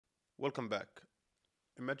Welcome back.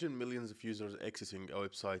 Imagine millions of users accessing a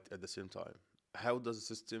website at the same time. How does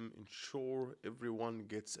the system ensure everyone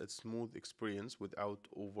gets a smooth experience without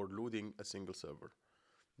overloading a single server?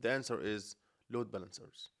 The answer is load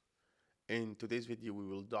balancers. In today's video, we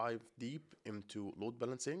will dive deep into load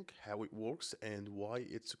balancing, how it works, and why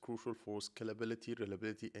it's crucial for scalability,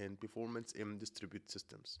 reliability, and performance in distributed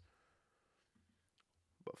systems.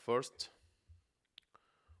 But first,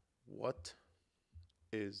 what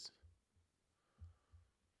is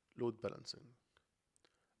load balancing?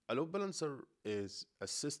 A load balancer is a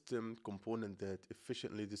system component that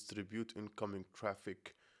efficiently distributes incoming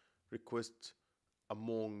traffic requests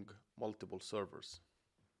among multiple servers.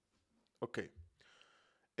 Okay,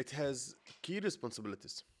 it has key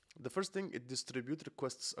responsibilities. The first thing, it distributes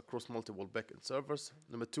requests across multiple backend servers.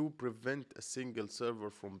 Number two, prevent a single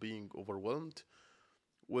server from being overwhelmed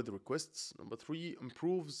with requests. Number three,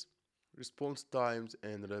 improves response times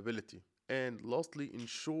and reliability. And lastly,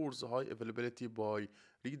 ensures high availability by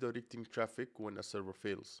redirecting traffic when a server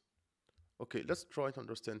fails. Okay, let's try to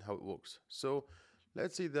understand how it works. So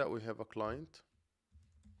let's say that we have a client,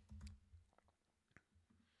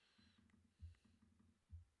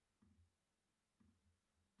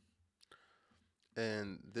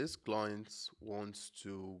 and this client wants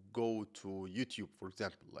to go to YouTube, for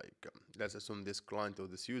example. Let's assume this client or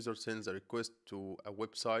this user sends a request to a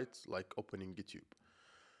website like opening YouTube.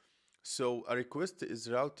 So a request is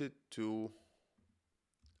routed to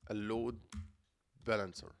a load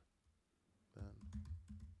balancer.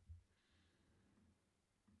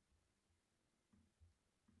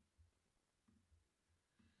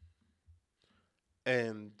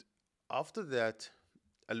 And after that,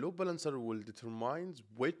 a load balancer will determine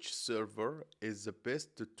which server is the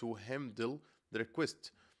best to handle the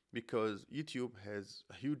request, because YouTube has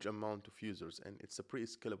a huge amount of users and it's a pretty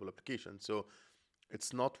scalable application. So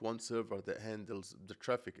it's not one server that handles the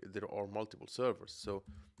traffic, there are multiple servers. So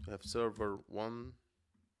you have server 1,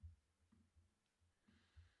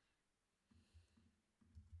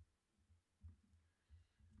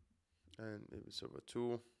 and maybe server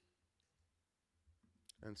 2,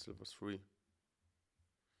 and server 3.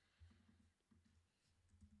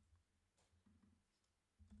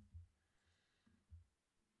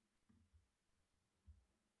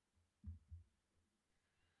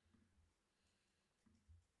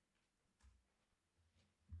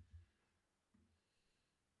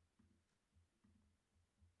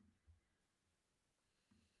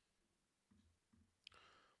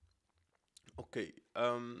 Okay,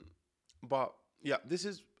 but yeah, this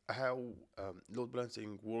is how load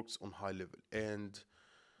balancing works on high level. And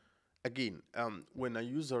again, when a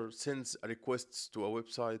user sends a request to a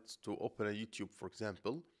website to open a YouTube, for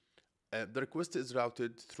example, the request is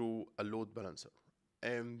routed through a load balancer.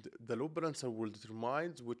 And the load balancer will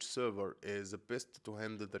determine which server is the best to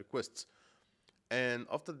handle the requests. And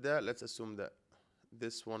after that, let's assume that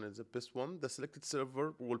this one is the best one. The selected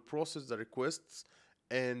server will process the requests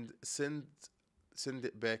and send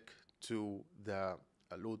it back to the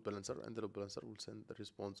load balancer, and the load balancer will send the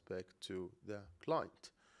response back to the client.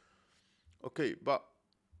 Okay, but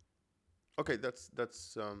okay, that's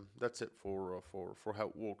it for how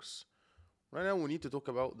it works. Right now, we need to talk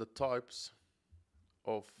about the types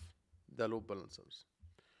of the load balancers.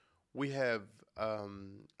 We have a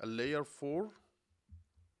layer 4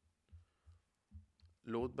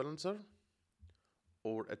 load balancer,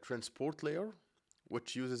 or a transport layer,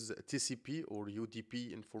 which uses TCP or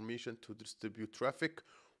UDP information to distribute traffic,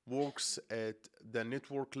 works at the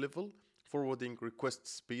network level, forwarding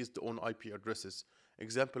requests based on IP addresses.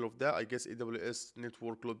 Example of that, I guess AWS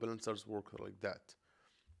network load balancers work like that.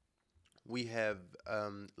 We have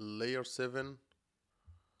layer 7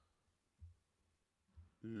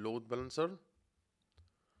 load balancer,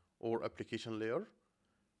 or application layer,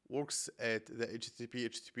 works at the HTTP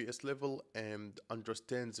HTTPS level and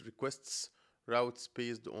understands requests, routes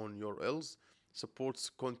based on URLs,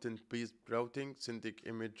 supports content-based routing, sending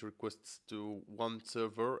image requests to one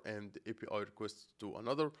server and API requests to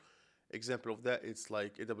another. Example of that, it's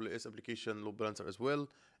like AWS application load balancer as well,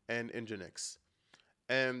 and Nginx.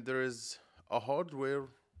 And there is a hardware,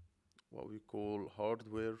 what we call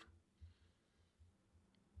hardware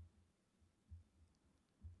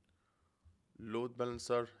load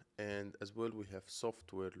balancer, and as well we have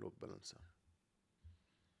software load balancer.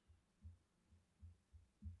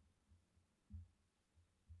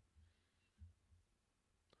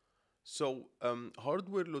 So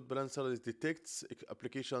hardware load balancer detects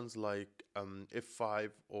applications like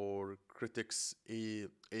F5 or Critics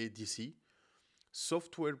ADC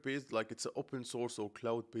software based, like it's a open source or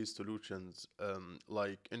cloud based solutions,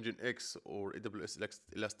 like Nginx or AWS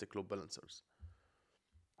Elastic Load Balancers.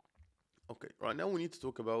 Okay, right now we need to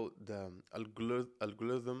talk about the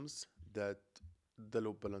algorithms that the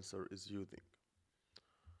load balancer is using.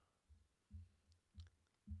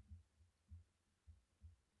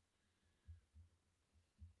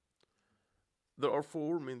 There are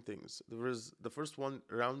four main things. There is the first one,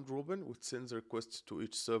 round robin, which sends requests to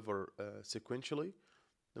each server sequentially.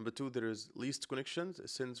 Number two, there is least connections. It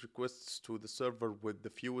sends requests to the server with the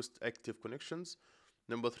fewest active connections.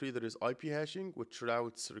 Number three, there is IP hashing, which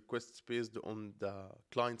routes requests based on the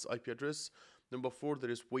client's IP address. Number four, there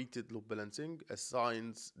is weighted load balancing,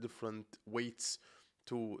 assigns different weights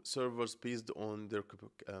to servers based on their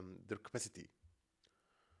capacity.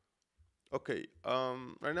 Okay,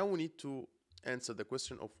 right now we need to answer the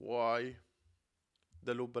question of why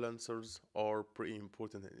the load balancers are pretty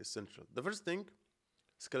important and essential. The first thing,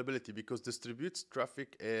 scalability, because distributes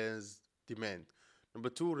traffic as demand. Number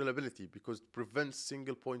two, reliability, because it prevents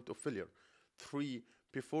single point of failure. Three,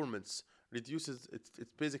 performance, it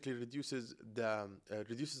basically reduces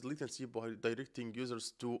latency by directing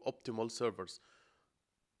users to optimal servers.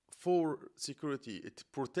 Four, security, it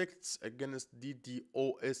protects against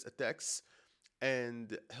DDoS attacks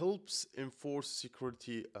and helps enforce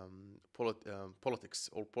security politics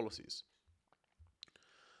or policies.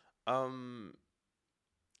 Um,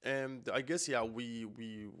 and I guess yeah, we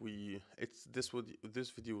it's this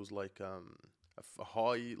video was like a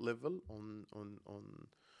high level on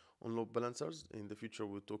load balancers. In the future,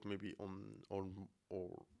 we'll talk maybe or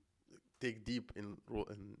take deep in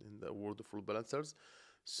the world of load balancers.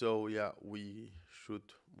 So yeah, we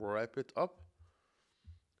should wrap it up.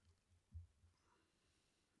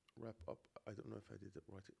 Wrap up. I don't know if I did it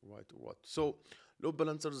right or what. So, load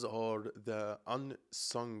balancers are the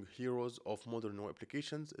unsung heroes of modern web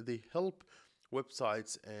applications. They help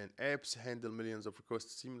websites and apps handle millions of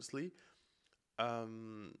requests seamlessly.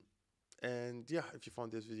 Um, and yeah, if you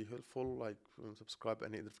found this video helpful, like, subscribe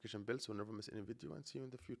and hit the notification bell so you never miss any video, and see you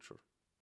in the future.